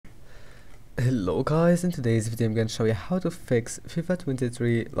Hello guys, in today's video I'm going to show you how to fix FIFA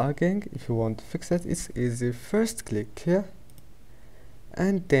 23 lagging. If you want to fix it, it's easy. First click here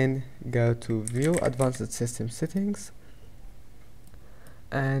and then go to view advanced system settings,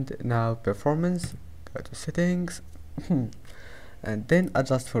 and now performance, go to settings and then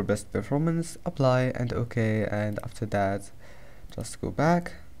adjust for best performance, apply and OK, and after that just go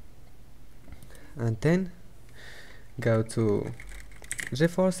back and then go to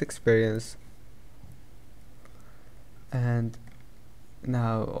GeForce experience, and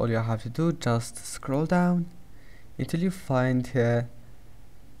now all you have to do, just scroll down until you find here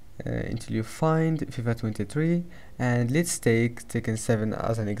FIFA 23, and let's take Tekken 7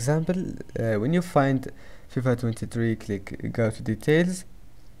 as an example. When you find FIFA 23, go to details,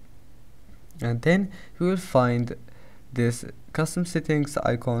 and then you will find this custom settings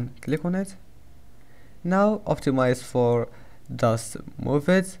icon. Click on it. Now optimize for, just move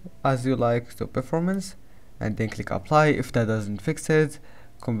it as you like to performance, and then click apply. If that doesn't fix it,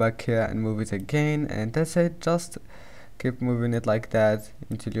 come back here and move it again, and that's it. Just keep moving it like that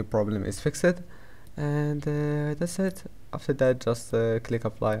until your problem is fixed, and that's it. After that, just click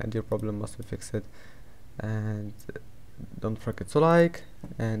apply and your problem must be fixed. And don't forget to like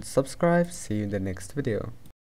and subscribe. See you in the next video.